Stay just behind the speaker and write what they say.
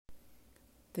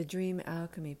The Dream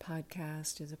Alchemy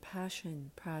podcast is a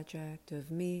passion project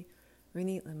of me,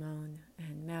 Renate Limon,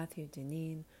 and Matthew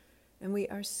Deneen, and we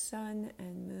are sun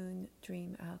and moon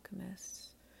dream alchemists,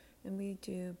 and we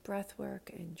do breath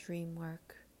work and dream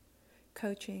work,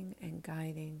 coaching and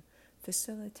guiding,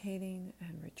 facilitating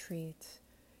and retreats,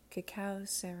 cacao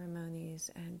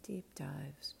ceremonies and deep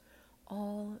dives,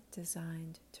 all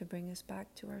designed to bring us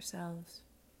back to ourselves.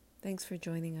 Thanks for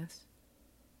joining us.